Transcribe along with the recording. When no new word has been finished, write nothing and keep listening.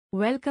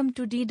Welcome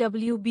to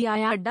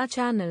DWBIADDA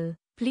channel.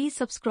 Please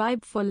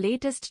subscribe for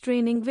latest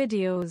training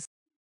videos.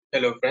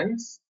 Hello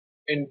friends,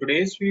 in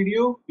today's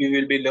video we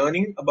will be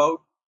learning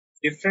about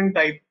different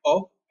type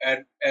of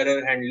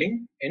error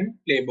handling in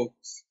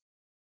Playbooks.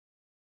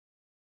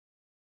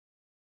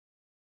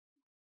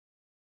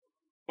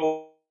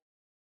 So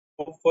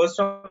first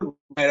of all,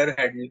 error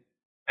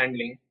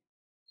handling.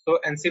 So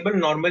Ansible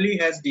normally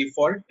has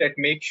default that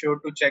makes sure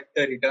to check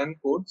the return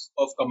codes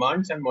of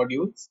commands and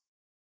modules,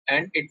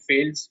 and it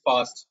fails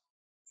fast,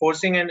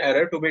 forcing an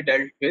error to be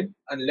dealt with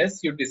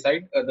unless you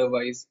decide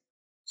otherwise.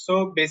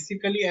 So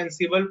basically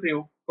Ansible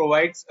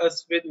provides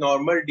us with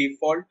normal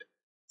default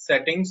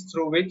settings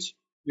through which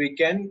we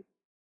can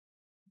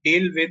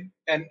deal with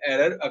an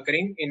error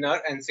occurring in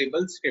our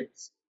Ansible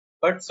scripts.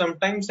 But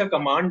sometimes a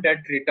command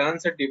that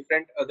returns a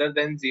different other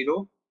than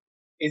 0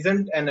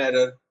 isn't an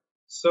error.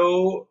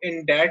 So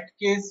in that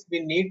case,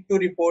 we need to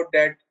report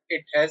that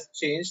it has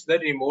changed the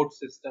remote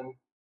system.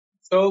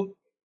 So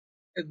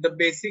the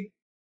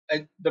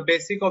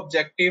basic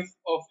objective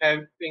of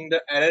having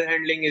the error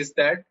handling is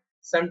that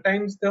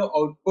sometimes the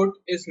output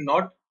is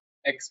not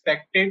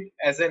expected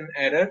as an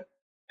error,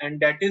 and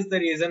that is the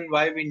reason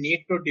why we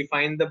need to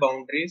define the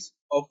boundaries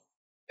of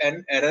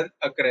an error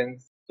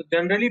occurrence. So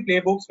generally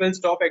playbooks will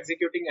stop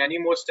executing any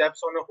more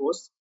steps on a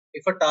host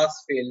if a task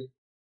fails,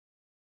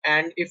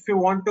 and if you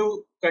want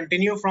to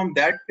continue from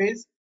that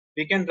phase,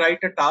 we can write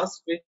a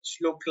task which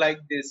look like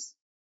this.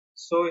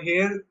 So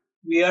here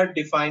we are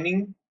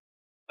defining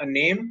a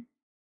name,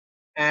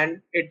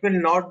 and it will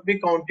not be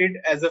counted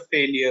as a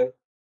failure.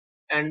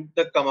 And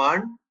the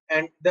command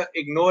and the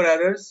ignore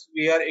errors,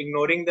 we are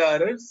ignoring the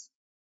errors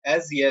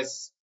as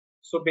yes.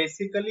 So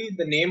basically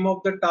the name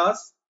of the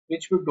task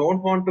which we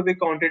don't want to be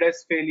counted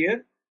as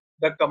failure,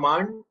 the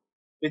command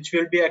which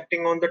will be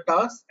acting on the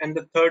task, and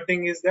the third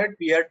thing is that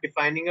we are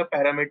defining a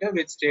parameter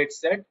which states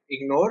that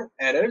ignore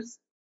errors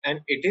and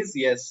it is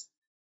yes.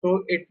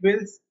 So it will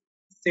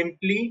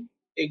simply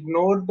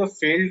ignore the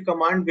failed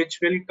command which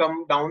will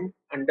come down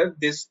under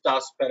this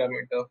task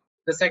parameter.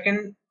 The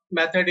second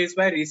method is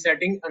by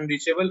resetting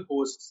unreachable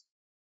hosts.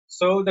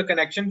 So the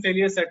connection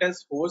failure set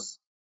as hosts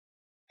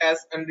as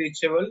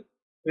unreachable,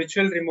 which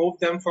will remove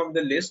them from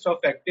the list of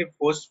active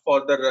hosts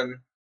for the run.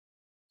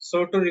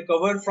 So to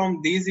recover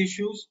from these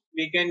issues,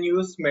 we can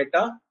use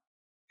meta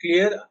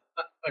clear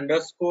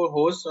underscore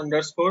host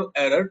underscore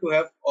error to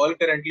have all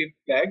currently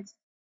flagged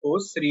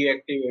hosts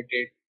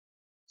reactivated.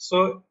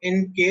 So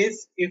in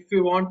case if we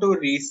want to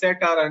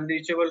reset our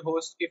unreachable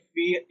host,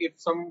 if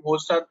some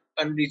hosts are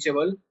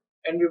unreachable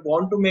and we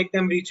want to make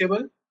them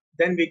reachable,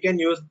 then we can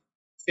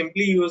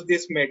simply use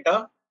this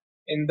meta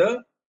in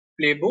the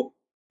playbook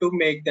to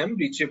make them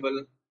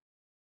reachable.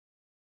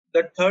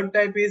 The third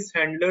type is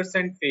handlers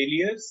and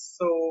failures.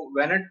 So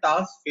when a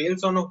task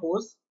fails on a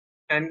host,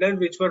 handlers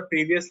which were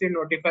previously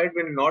notified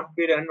will not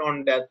be run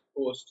on that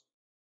host,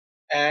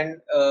 and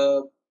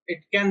it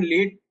can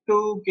lead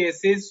to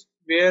cases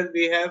where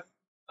we have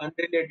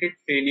unrelated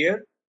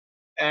failure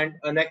and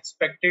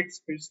unexpected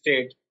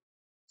state.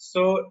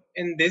 So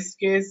in this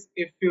case,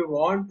 if you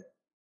want,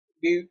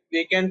 we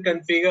can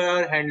configure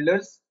our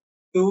handlers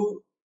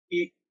to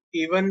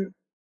even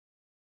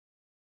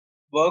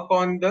work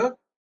on the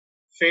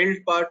failed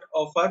part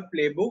of our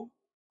playbook,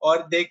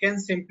 or they can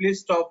simply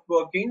stop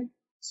working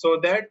so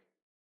that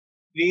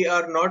we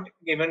are not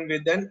given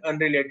with an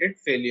unrelated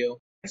failure.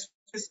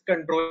 This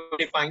control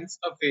defines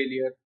a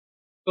failure.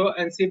 So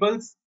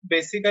Ansibles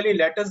basically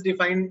let us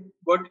define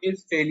what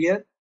is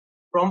failure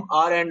from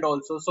our end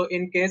also. So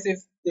in case if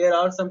there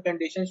are some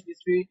conditions which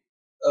we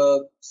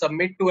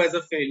submit to as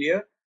a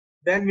failure,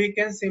 then we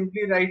can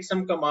simply write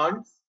some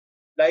commands.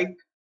 Like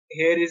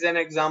here is an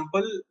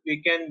example.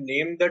 We can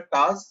name the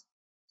task.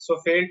 So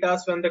failed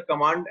task when the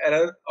command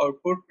error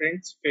output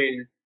prints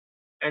failed,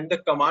 and the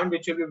command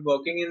which will be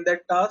working in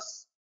that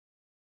task.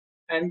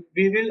 And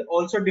we will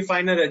also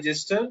define a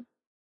register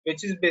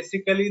which is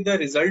basically the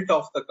result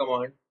of the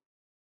command,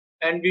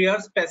 and we are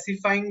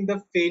specifying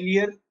the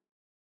failure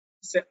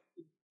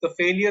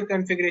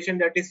configuration,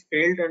 that is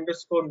failed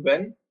underscore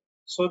when,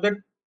 so that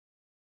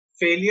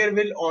failure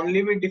will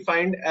only be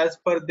defined as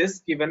per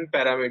this given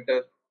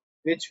parameter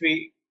which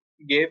we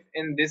gave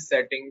in this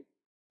setting.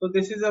 So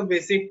this is a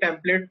basic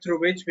template through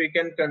which we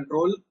can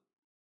control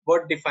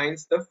what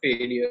defines the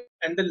failure.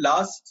 And the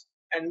last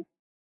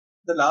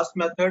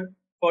method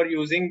for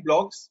using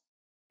blocks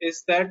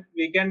is that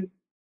we can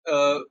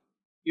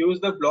use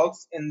the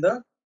blocks in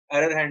the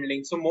error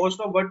handling. So most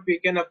of what we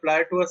can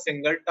apply to a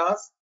single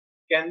task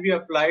can be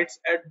applied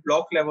at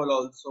block level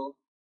also,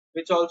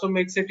 which also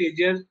makes it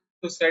easier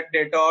to set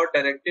data or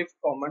directive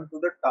common to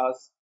the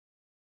task.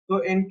 So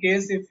in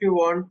case if you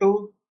want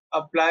to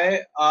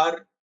apply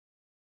our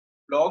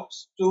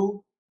blocks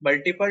to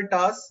multiple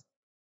tasks,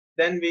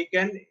 then we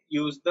can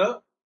use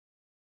the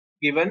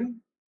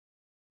given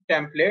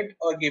template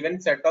or given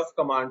set of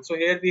commands. So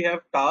here we have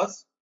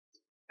task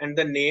and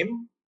the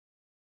name,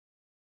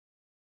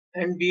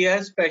 and we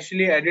have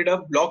specially added a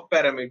block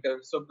parameter.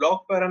 So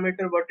block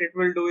parameter, what it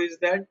will do is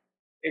that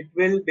it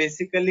will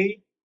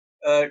basically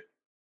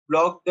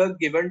block the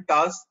given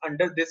task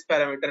under this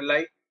parameter.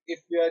 Like if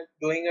we are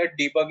doing a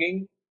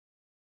debugging,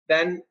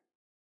 then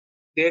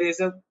there is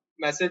a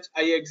message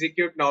I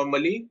execute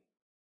normally,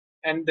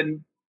 and the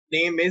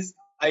name is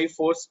I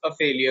force a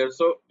failure.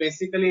 So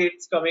basically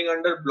it's coming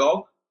under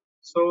block.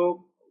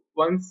 So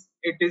once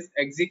it is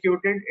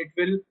executed, it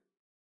will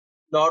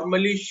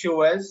normally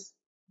show as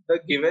the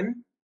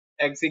given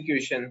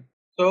execution.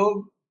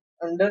 So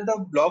under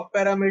the block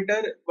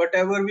parameter,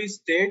 whatever we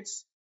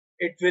states,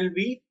 it will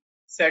be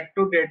set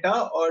to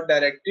data or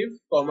directive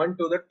common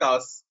to the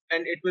task,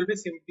 and it will be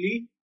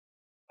simply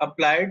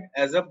applied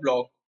as a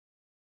block.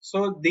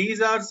 So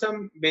these are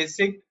some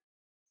basic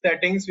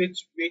settings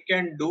which we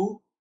can do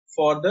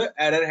for the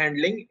error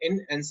handling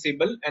in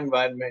Ansible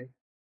environment.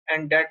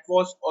 And that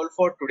was all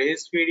for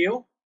today's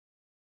video.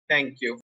 Thank you.